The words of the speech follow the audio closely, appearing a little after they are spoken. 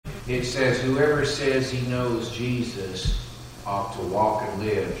it says, whoever says he knows Jesus ought to walk and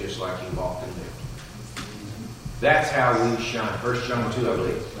live just like he walked and lived. That's how we shine. 1 John 2, I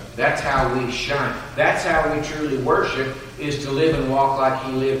believe. That's how we shine. That's how we truly worship, is to live and walk like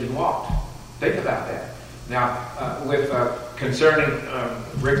he lived and walked. Think about that. Now, concerning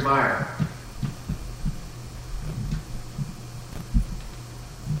Rick Meyer.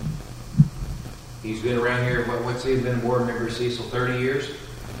 He's been around here, what's he been a board member, Cecil, 30 years?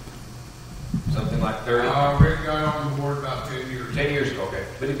 Something like 30? Rick got on the board about 10 years. 10 years ago, okay.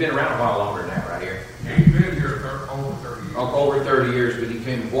 But he's been around a while longer than that, right here. He's been here over 30 years. Over 30 years, but he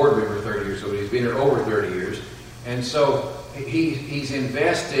became a board member 30 years, so he's been here over 30 years. And so he's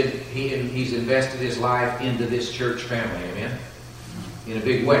invested his life into this church family, amen? In a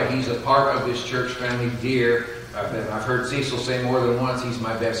big way. He's a part of this church family, dear. I've heard Cecil say more than once, he's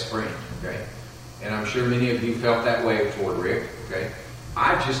my best friend, okay? And I'm sure many of you felt that way toward Rick, okay?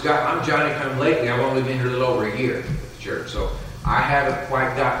 I'm Johnny come lately. I've only been here a little over a year at the church, so I haven't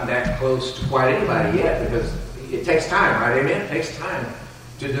quite gotten that close to quite anybody yet, because it takes time, right? Amen? It takes time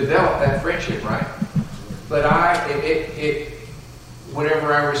to develop that friendship, right? But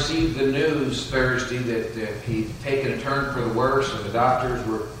whenever I received the news Thursday that he'd taken a turn for the worse, and the doctors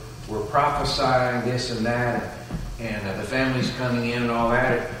were prophesying this and that, and the family's coming in and all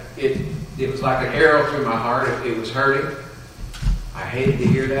that, it was like an arrow through my heart. It was hurting. I hated to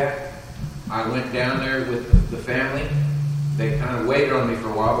hear that. I went down there with the family. They kind of waited on me for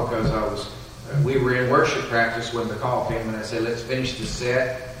a while because we were in worship practice when the call came, and I said, let's finish the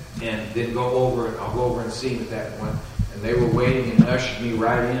set and then I'll go over and see him at that point. And they were waiting and ushered me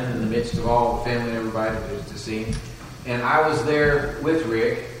right in the midst of all the family and everybody to see him. And I was there with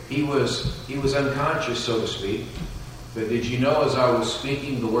Rick. He was unconscious, so to speak. But did you know, as I was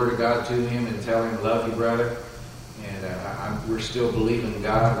speaking the word of God to him and telling him, love you, brother, and we're still believing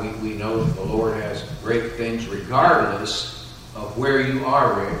God. We know that the Lord has great things regardless of where you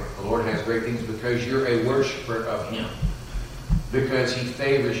are, Rick. The Lord has great things because you're a worshiper of him. Because he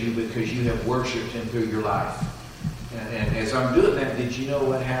favors you because you have worshiped him through your life. And as I'm doing that, did you know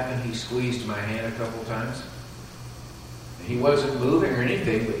what happened? He squeezed my hand a couple times. He wasn't moving or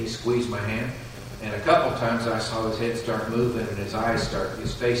anything, but he squeezed my hand. And a couple times I saw his head start moving and his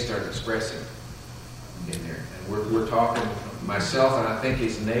face started expressing in there. And we're talking, myself and I think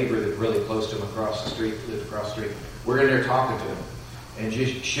his neighbor that's really close to him lived across the street. We're in there talking to him and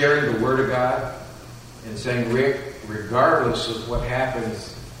just sharing the word of God and saying, Rick, regardless of what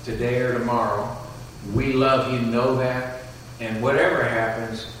happens today or tomorrow, we love you, know that, and whatever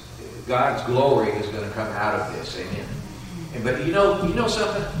happens, God's glory is going to come out of this. Amen. But you know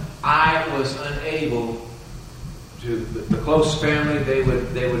something? I was unable to. The close family, they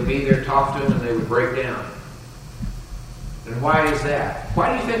would be there, talk to him, and they would break down. And why is that?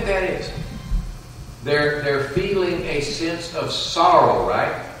 Why do you think that is? They're feeling a sense of sorrow,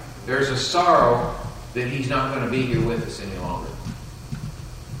 right? There's a sorrow that he's not going to be here with us any longer.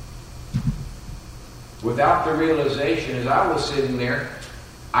 Without the realization, as I was sitting there,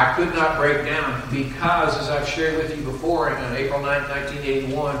 I could not break down because, as I've shared with you before, on April 9,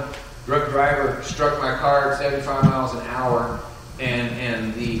 1981, drunk driver struck my car at 75 miles an hour,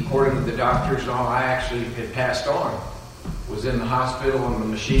 and according to the doctors and all, I actually had passed on. Was in the hospital on the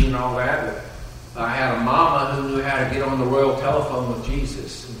machine and all that. But I had a mama who knew how to get on the royal telephone with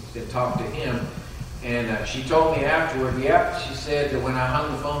Jesus and talk to him. And she told me afterward, she said that when I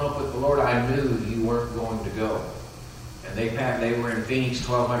hung the phone up with the Lord, I knew you weren't going to go. And they were in Phoenix,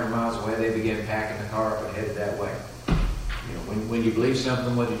 1,200 miles away. They began packing the car up and headed that way. You know, when you believe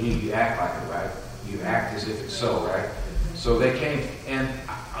something, what do? You act like it, right? You act as if it's so, right? So they came, and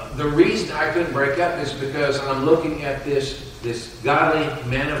the reason I couldn't break up is because I'm looking at this godly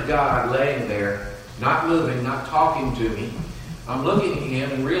man of God laying there, not moving, not talking to me. I'm looking at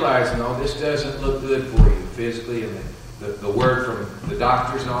him and realizing, oh, this doesn't look good for you physically, and the word from the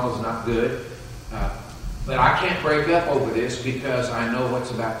doctors and all is not good. But I can't break up over this because I know what's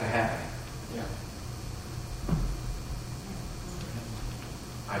about to happen. Yeah.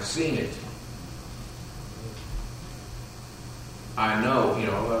 I've seen it. I know,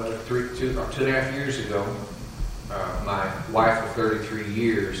 2.5 years ago, my wife of 33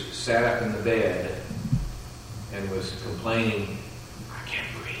 years sat up in the bed and was complaining, I can't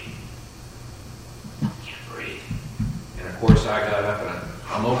breathe. And of course I got up and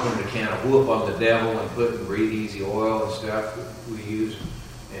I'm opening a can of whoop on the devil and putting Breathe Easy oil and stuff that we use,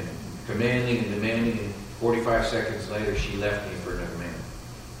 and commanding and demanding, and 45 seconds later she left me for another man.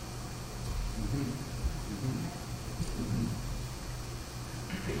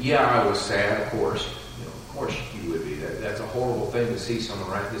 Yeah, I was sad, of course. Of course you would be. That's a horrible thing to see someone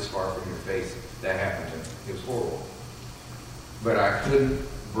right this far from your face. That happened to me. It was horrible. But I couldn't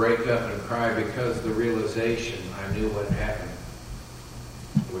break up and cry because of the realization I knew what happened.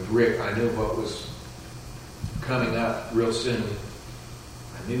 With Rick, I knew what was coming up real soon.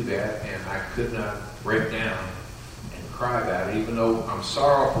 I knew that, and I could not break down and cry about it, even though I'm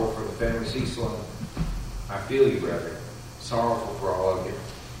sorrowful for the family. Cecil, I feel you, brother. Sorrowful for all of you.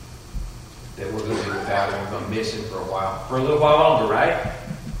 That we're going to be without him. We're going to miss him for a while. For a little while longer, right?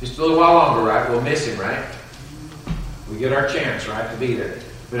 Just a little while longer, right? We'll miss him, right? We get our chance, right, to be there.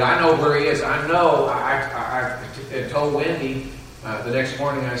 But I know where he is. I know. I told Wendy the next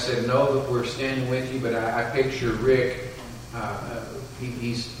morning, I said, know that we're standing with you, but I picture Rick.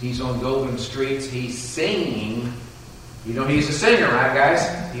 He's on Golden Streets. He's singing. You know, he's a singer, right,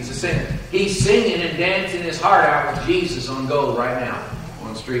 guys? He's a singer. He's singing and dancing his heart out with Jesus on gold right now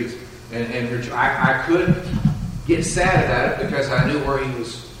on streets. And I couldn't get sad about it because I knew where he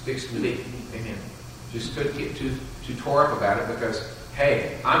was fixed to be. Amen. Just couldn't get too tore up about it because,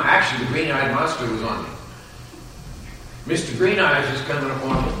 hey, I'm actually the green-eyed monster was on me. Mr. Green Eyes is coming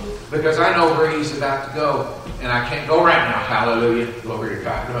upon me because I know where he's about to go, and I can't go right now. Hallelujah. Glory to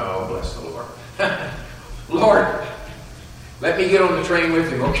God. Oh, bless the Lord. Lord, let me get on the train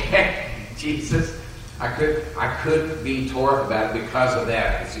with him, okay? Jesus. I couldn't be tore up about it because of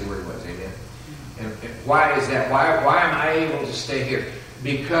that. I see where he was. Amen. And why is that? Why am I able to stay here?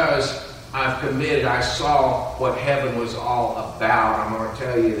 Because I've committed. I saw what heaven was all about. I'm going to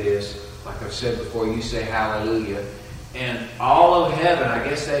tell you this. Like I've said before, you say hallelujah. And all of heaven, I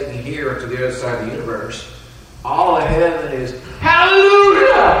guess they can hear to the other side of the universe. All of heaven is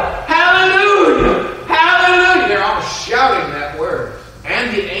hallelujah, hallelujah, hallelujah. They're all shouting that word.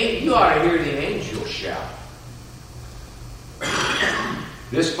 And you ought to hear the angels shout.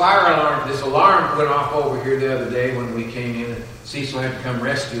 This fire alarm, this alarm went off over here the other day when we came in. And Cecil had to come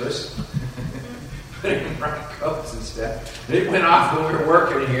rescue us. Put in bright coats and stuff. It went off when we were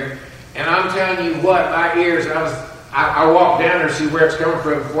working here. And I'm telling you what, my ears, I walked down there to see where it's coming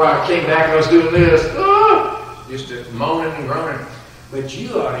from before I came back and I was doing this. Oh, just moaning and groaning. But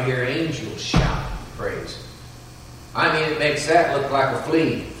you ought to hear angels shout praise. I mean, it makes that look like a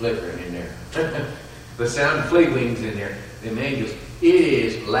flea flickering in there. The sound of flea wings in there. Them angels. It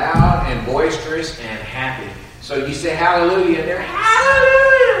is loud and boisterous and happy. So you say hallelujah and they're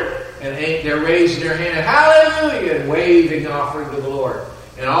hallelujah. And they're raising their hand, hallelujah, and waving offering to the Lord.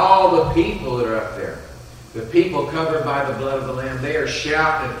 And all the people that are up there, the people covered by the blood of the Lamb, they are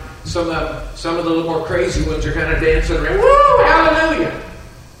shouting. Some of the little more crazy ones are kind of dancing around. Woo! Hallelujah!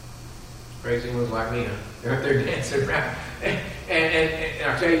 Crazy ones like me, huh? They're up there dancing around. And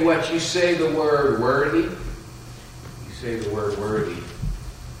I'll tell you what, you say the word worthy. You say the word worthy.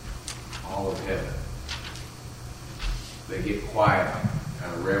 All of heaven. They get quiet,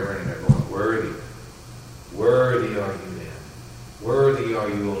 kind of reverent, and they're going, worthy. Worthy are you then. Worthy are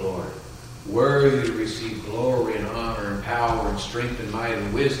you, O Lord. Worthy to receive glory and honor and power and strength and might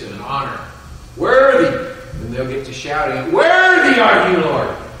and wisdom and honor. Worthy. And they'll get to shouting, worthy are you,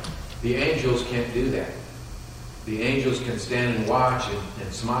 Lord. The angels can't do that. The angels can stand and watch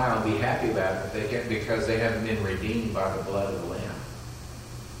and smile and be happy about it, but they can't because they haven't been redeemed by the blood of the Lamb.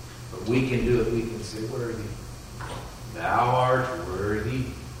 But we can do it. We can say, worthy. Thou art worthy.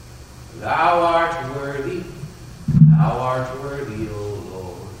 Thou art worthy. Thou art worthy, O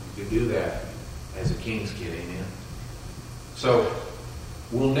Lord. You can do that as a king's kid, amen? So,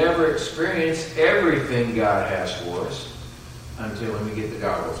 we'll never experience everything God has for us until, let me get the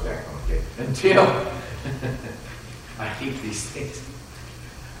goggles back on, okay? Until, I hate these things.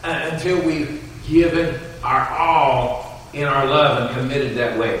 Until we've given our all in our love and committed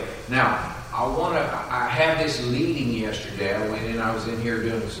that way. Now, I had this leading yesterday. I was in here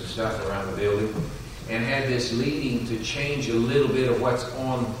doing some stuff around the building and had this leading to change a little bit of what's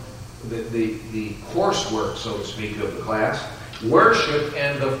on the coursework, so to speak, of the class. Worship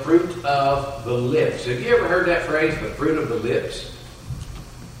and the fruit of the lips. Have you ever heard that phrase, the fruit of the lips?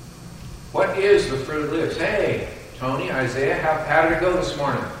 What is the fruit of the lips? Hey, Tony, Isaiah, how did it go this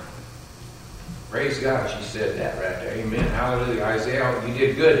morning? Praise God, she said that right there. Amen. Hallelujah. Isaiah, you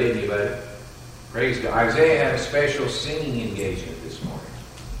did good, didn't you, buddy? Praise God. Isaiah had a special singing engagement this morning.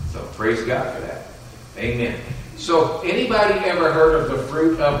 So praise God for that. Amen. So anybody ever heard of the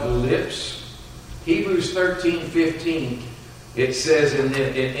fruit of the lips? Hebrews 13:15. It says in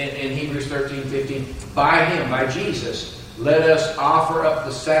Hebrews 13:15, by Him, by Jesus, let us offer up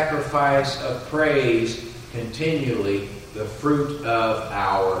the sacrifice of praise continually, the fruit of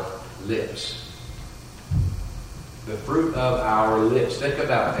our lips. The fruit of our lips. Think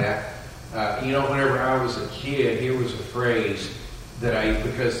about that. Whenever I was a kid, here was a phrase that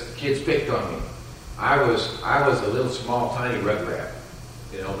because kids picked on me. I was a little small, tiny rugrat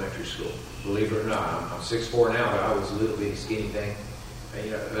in elementary school. Believe it or not, I'm 6'4" now, but I was a little bitty skinny thing.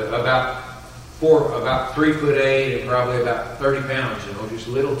 About 3'8" and probably about 30 pounds, just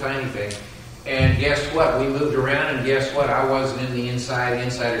a little tiny thing. And guess what? We moved around, and guess what? I wasn't in the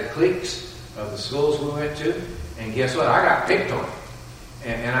insider cliques of the schools we went to. And guess what? I got picked on.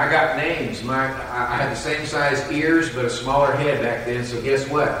 And I got names. I had the same size ears, but a smaller head back then. So guess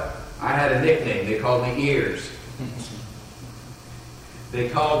what? I had a nickname. They called me Ears. They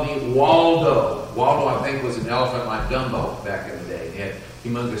called me Waldo. Waldo, I think, was an elephant like Dumbo back in the day. He had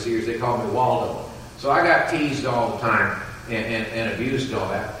humongous ears. They called me Waldo. So I got teased all the time and abused all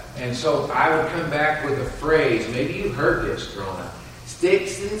that. And so I would come back with a phrase. Maybe you've heard this growing up.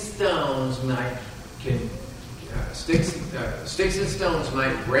 Sticks and stones sticks and stones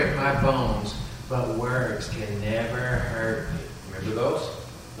might break my bones, but words can never hurt me. Remember those?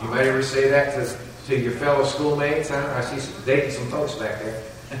 You might ever say that to your fellow schoolmates? Huh? I see dating some folks back there.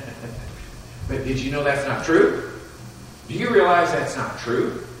 But did you know that's not true? Do you realize that's not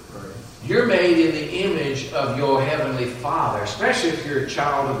true? You're made in the image of your Heavenly Father, especially if you're a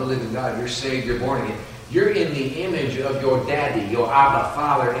child of the living God. You're saved, you're born again. You're in the image of your daddy, your Abba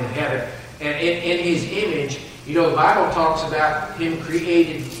Father in heaven. And in His image, the Bible talks about Him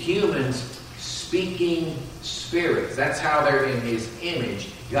created humans speaking spirits. That's how they're in His image.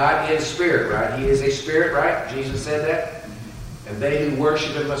 God is spirit, right? He is a spirit, right? Jesus said that. And they who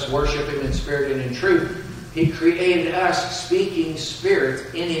worship Him must worship Him in spirit and in truth. He created us speaking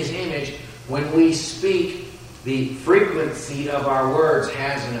spirits in His image. When we speak, the frequency of our words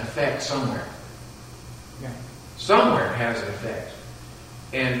has an effect somewhere. Yeah. Somewhere it has an effect.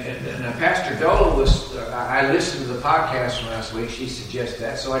 And Pastor Dole I listened to the podcast from last week. She suggested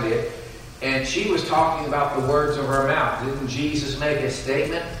that, so I did. And she was talking about the words of our mouth. Didn't Jesus make a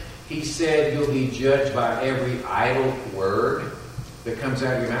statement? He said, you'll be judged by every idle word that comes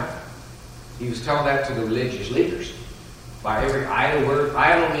out of your mouth. He was telling that to the religious leaders. By every idle word.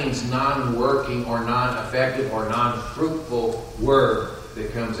 Idle means non-working or non-effective or non-fruitful word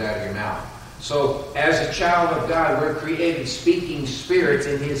that comes out of your mouth. So, as a child of God, we're created speaking spirits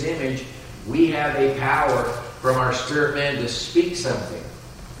in His image. We have a power from our spirit man to speak something.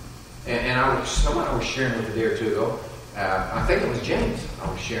 And someone I was sharing with a day or two ago, I think it was James I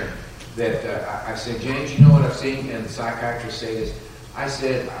was sharing, that I said, James, you know what I've seen? And the psychiatrist said is, I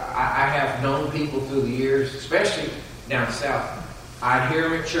said, I have known people through the years, especially down south. I'd hear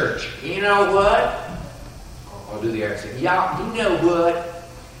them at church. You know what? I'll do the accent. Y'all, you know what?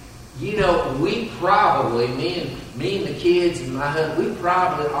 We probably, me and the kids and my husband, we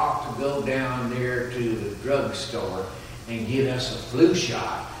probably ought to go down there to the drugstore and get us a flu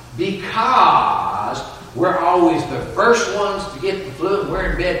shot because we're always the first ones to get the flu and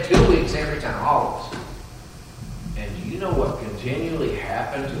we're in bed 2 weeks every time, all of us. And do you know what continually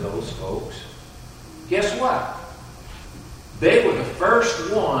happened to those folks? Guess what? They were the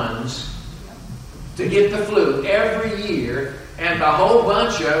first ones to get the flu every year. And the whole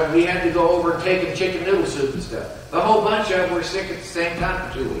bunch of them, we had to go over and take them chicken noodle soup and stuff. The whole bunch of them were sick at the same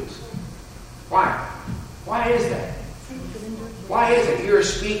time for 2 weeks. Why? Why is that? Why is it? You're a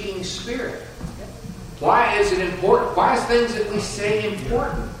speaking spirit. Why is it important? Why is things that we say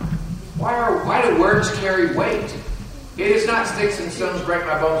important? Why do words carry weight? It is not sticks and stones break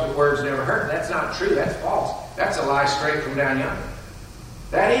my bones, but words never hurt. That's not true. That's false. That's a lie straight from down yonder.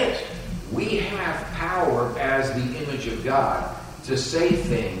 That is. We have power as the image of God to say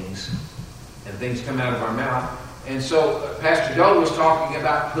things, and things come out of our mouth. And so Pastor Dole was talking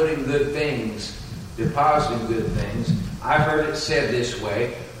about putting good things, depositing good things. I've heard it said this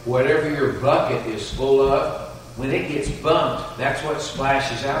way, whatever your bucket is full of, when it gets bumped, that's what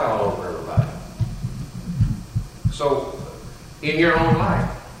splashes out all over everybody. So in your own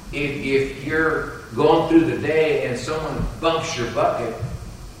life, if you're going through the day and someone bumps your bucket,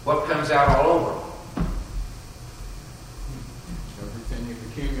 what comes out all over? Everything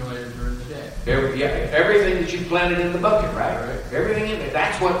you've accumulated during the day. Everything that you planted in the bucket, right? Everything in it.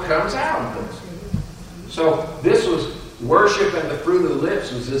 That's what comes out. So this was worship and the fruit of the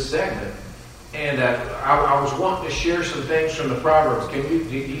lips was this segment. And I was wanting to share some things from the Proverbs. Do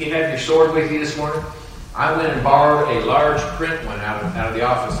you have your sword with you this morning? I went and borrowed a large print one out of the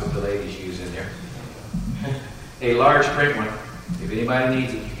office that the ladies use in there. A large print one. If anybody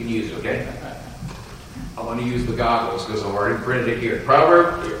needs it, you can use it, okay? I want to use the goggles because I've already printed it here.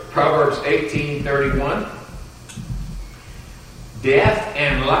 Proverbs 18:31. Death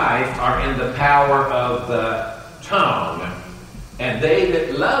and life are in the power of the tongue, and they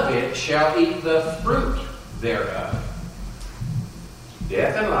that love it shall eat the fruit thereof.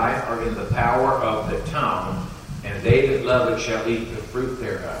 Death and life are in the power of the tongue, and they that love it shall eat the fruit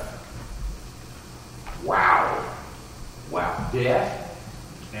thereof. Wow. Wow. Death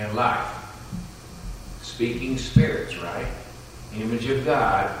and life. Speaking spirits, right? Image of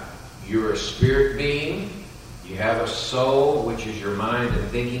God. You're a spirit being. You have a soul, which is your mind and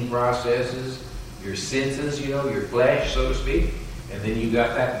thinking processes, your senses, your flesh, so to speak. And then you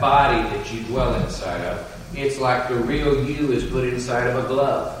got that body that you dwell inside of. It's like the real you is put inside of a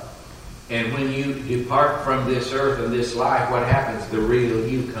glove. And when you depart from this earth and this life, what happens? The real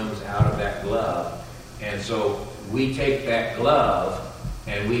you comes out of that glove. And so we take that glove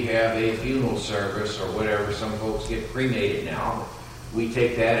and we have a funeral service or whatever. Some folks get cremated now. We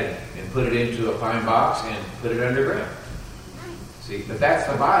take that and put it into a pine box and put it underground. See, but that's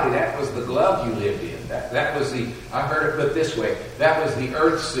the body. That was the glove you lived in. That was I heard it put this way, that was the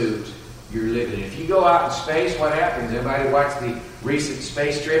earth suit you're living in. If you go out in space, what happens? Everybody watch the recent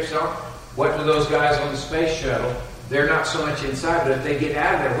space trips on? What do those guys on the space shuttle? They're not so much inside, but if they get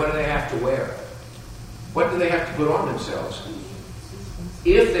out of there, what do they have to wear? What do they have to put on themselves?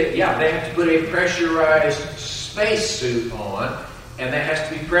 They have to put a pressurized space suit on, and that has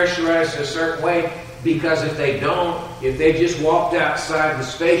to be pressurized a certain way, because if they just walked outside the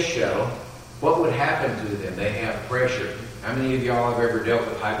space shuttle, what would happen to them? They have pressure. How many of y'all have ever dealt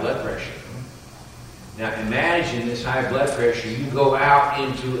with high blood pressure? Now imagine this high blood pressure. You go out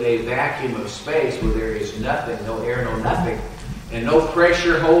into a vacuum of space where there is nothing, no air, no nothing, and no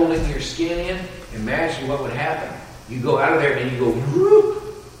pressure holding your skin in. Imagine what would happen. You go out of there and you go, whoop,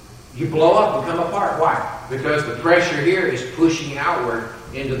 you blow up and come apart. Why? Because the pressure here is pushing outward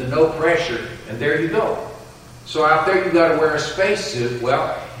into the no pressure, and there you go. So out there you've got to wear a spacesuit.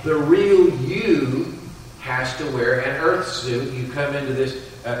 Well, the real you has to wear an earth suit. You come into this,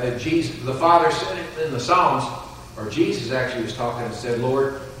 Jesus, the Father said it in the Psalms, or Jesus actually was talking and said,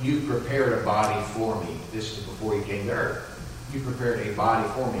 Lord, you prepared a body for me. This is before he came to earth. You prepared a body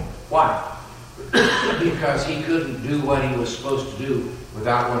for me. Why? Because he couldn't do what he was supposed to do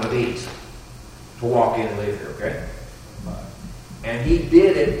without one of these to walk in and live here, okay? And he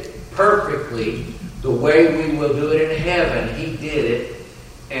did it perfectly the way we will do it in heaven. He did it.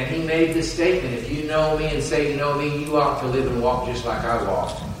 And he made this statement, if you know me and say you know me, you ought to live and walk just like I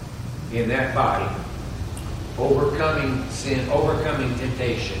walked in that body. Overcoming sin, overcoming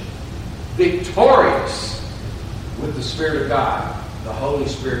temptation. Victorious with the Spirit of God. The Holy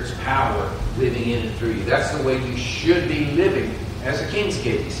Spirit's power living in and through you. That's the way you should be living as a king's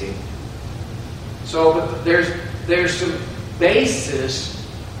kid, you see. So, but there's some basis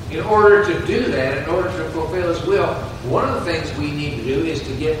in order to do that, in order to fulfill His will. One of the things we need to do is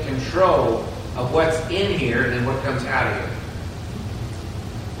to get control of what's in here and then what comes out of here.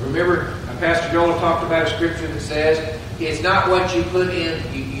 Remember, Pastor Joel talked about a scripture that says, it's not what you put in,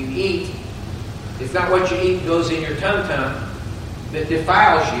 you eat. It's not what you eat goes in your tum-tum that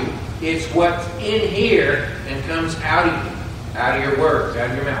defiles you. It's what's in here and comes out of you, out of your words, out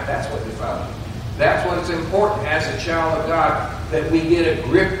of your mouth. That's what defiles you. That's what is important as a child of God, that we get a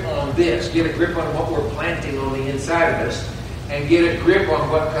grip on this, get a grip on what we're planting on the inside of us, and get a grip on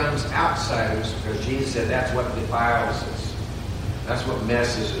what comes outside of us, because Jesus said that's what defiles us. That's what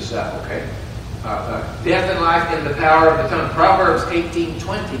messes us up, okay? Death and life in the power of the tongue. Proverbs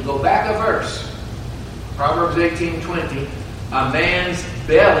 18:20. Go back a verse. Proverbs 18:20. A man's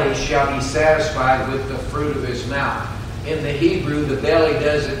belly shall be satisfied with the fruit of his mouth. In the Hebrew, the belly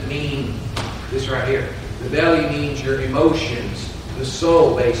doesn't mean this right here. The belly means your emotions, the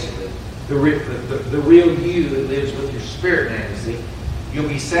soul, basically. The real you that lives with your spirit, man, you see. You'll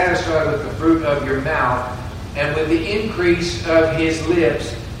be satisfied with the fruit of your mouth, and with the increase of his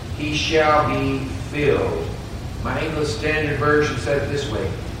lips, he shall be filled. My English Standard Version said it this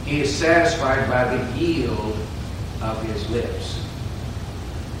way. He is satisfied by the yield of his lips.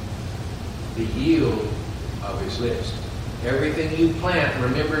 The yield of his lips. Everything you plant,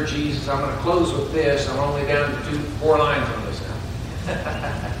 remember Jesus, I'm going to close with this. I'm only down to 4 lines on this now.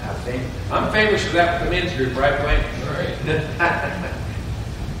 I'm famous for that with the men's group, right, Dwayne?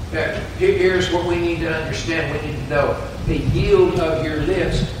 Right. Here's what we need to understand. We need to know the yield of your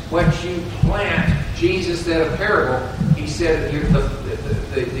lips, what you plant. Jesus said a parable. He said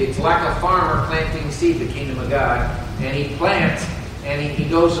it's like a farmer planting seed, the kingdom of God, and he plants, and he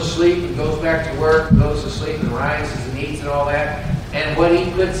goes to sleep and goes back to work, goes to sleep and rises and eats and all that. And what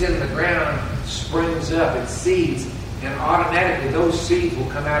he puts in the ground springs up. It's seeds, and automatically those seeds will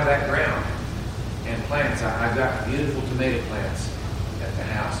come out of that ground. And plants. I've got beautiful tomato plants at the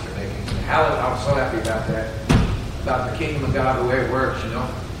house. They're making. I'm so happy about that. about the kingdom of God, the way it works,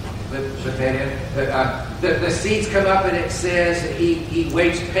 Put that in. The seeds come up and it says that he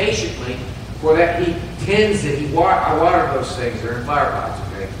waits patiently for that. He tends it. I water those things. They're in flower pots,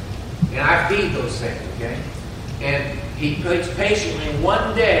 okay? And I feed those things, okay? And he waits patiently. And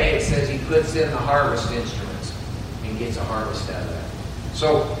one day it says he puts in the harvest instruments and gets a harvest out of that.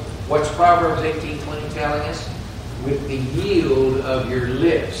 So what's Proverbs 18:20 telling us? With the yield of your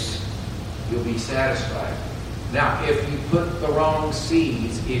lips, you'll be satisfied. Now, if you put the wrong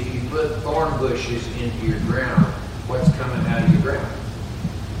seeds, if you put thorn bushes into your ground, what's coming out of your ground?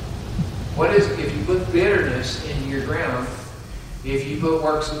 If you put bitterness into your ground, if you put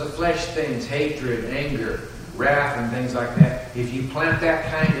works of the flesh things, hatred, anger, wrath, and things like that, if you plant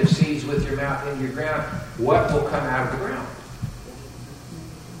that kind of seeds with your mouth in your ground, what will come out of the ground?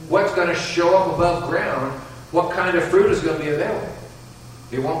 What's going to show up above ground? What kind of fruit is going to be available?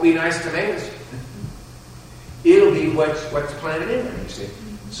 It won't be nice tomatoes. It'll be what's planted in there, you see.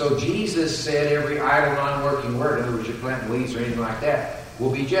 So Jesus said every idle, non-working word, in other words, you're planting weeds or anything like that,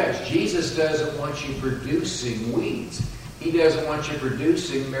 will be judged. Jesus doesn't want you producing weeds. He doesn't want you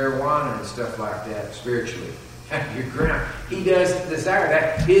producing marijuana and stuff like that spiritually. Your ground. He doesn't desire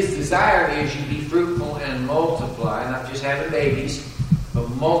that. His desire is you be fruitful and multiply, not just having babies, but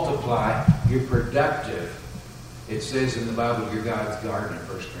multiply. You're productive. It says in the Bible, you're God's garden in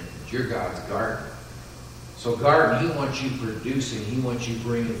 1 Corinthians. You're God's garden. So garden, he wants you producing. He wants you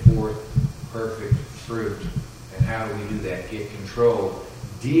bringing forth perfect fruit. And how do we do that? Get control.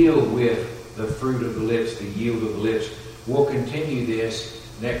 Deal with the fruit of the lips, the yield of the lips. We'll continue this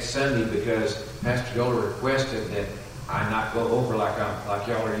next Sunday because Pastor Gola requested that I not go over like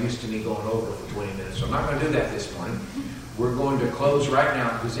y'all are used to me going over for 20 minutes. So I'm not going to do that this morning. We're going to close right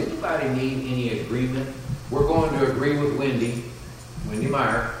now. Does anybody need any agreement? We're going to agree with Wendy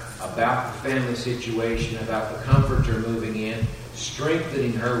Meyer, about the family situation, about the comforter moving in,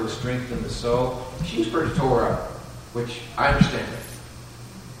 strengthening her will strengthen the soul. She's pretty tore up, which I understand that.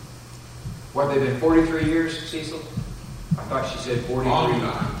 What, they've been 43 years, Cecil? I thought she said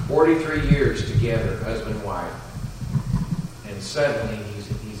 43 years together, husband and wife. And suddenly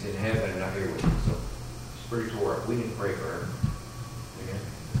he's in heaven and not here with him. So she's pretty tore up. We need to pray for her. Okay.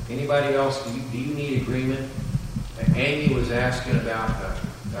 Anybody else, do you need agreement? Amy was asking about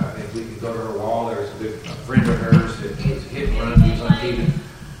if we could go to her wall. There's a friend of hers that was hit and run. He was on TV.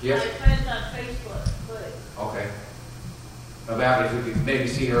 Yes? My friend's on Facebook. But Okay. About if we could maybe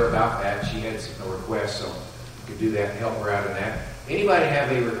see her about that. She had a request, so we could do that and help her out in that. Anybody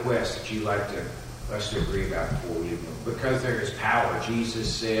have a request that you'd like us to agree about before we leave them? Because there is power.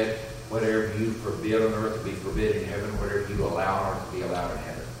 Jesus said, whatever you forbid on earth will be forbidden in heaven. Whatever you allow on earth will be allowed in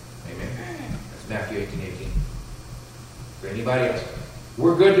heaven. Amen. That's Matthew 18:18. For anybody else?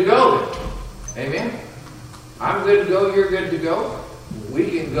 We're good to go then. Amen. I'm good to go. You're good to go.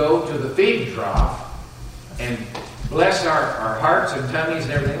 We can go to the feed trough and bless our hearts and tummies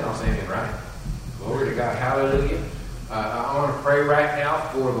and everything else. Amen, right? Glory to God. Hallelujah. I want to pray right now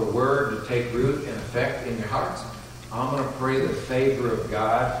for the word to take root and effect in your hearts. I'm going to pray the favor of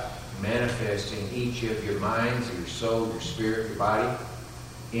God manifesting each of your minds, your soul, your spirit, your body,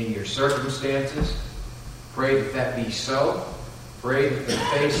 in your circumstances. Pray that be so. Pray that the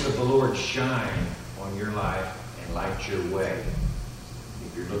face of the Lord shine on your life and light your way.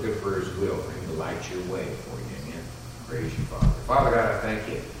 If you're looking for His will, for Him to light your way for you. Amen. Praise you, Father. Father God, I thank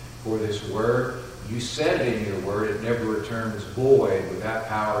you for this word. You said it in your word. It never returns void, without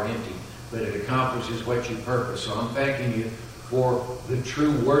power, empty, but it accomplishes what you purpose. So I'm thanking you for the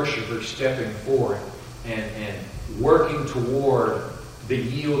true worshiper stepping forth and working toward the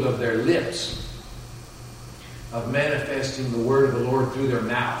yield of their lips, of manifesting the word of the Lord through their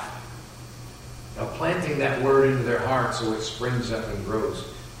mouth, of planting that word into their heart so it springs up and grows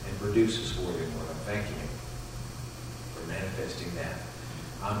and produces for them, Lord. I'm thanking you for manifesting that.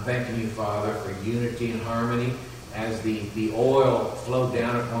 I'm thanking you, Father, for unity and harmony as the oil flowed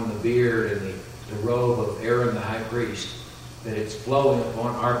down upon the beard and the robe of Aaron the high priest, that it's flowing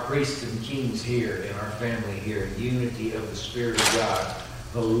upon our priests and kings here in our family here, unity of the Spirit of God,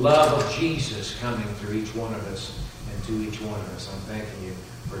 the love of Jesus coming through each one of us and to each one of us. I'm thanking you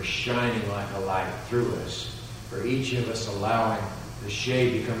for shining like a light through us, for each of us allowing the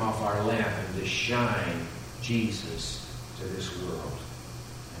shade to come off our lamp and to shine Jesus to this world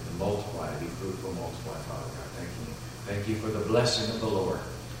and to multiply, to be fruitful, multiply, Father God. Thank you. Thank you for the blessing of the Lord.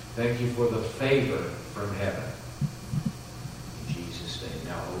 Thank you for the favor from heaven. In Jesus' name.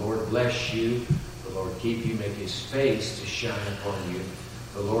 Now the Lord bless you. The Lord keep you, make His face to shine upon you.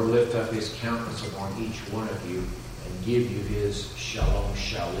 The Lord lift up His countenance upon each one of you and give you His shalom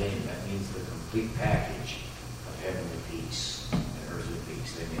shalim. That means the complete package of heavenly peace and earthly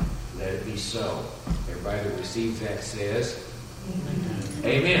peace. Amen. Let it be so. Everybody that receives that says,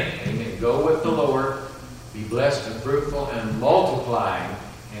 Amen. Amen. Go with the Lord. Be blessed and fruitful and multiplying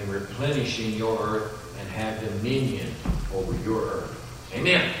and replenishing your earth and have dominion over your earth.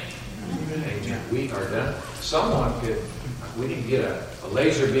 Amen. Amen. We are done. We need to get a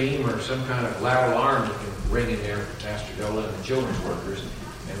laser beam or some kind of loud alarm that can ring in there for Pastor Dola and the children's workers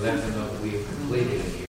and let them know that we have completed it here.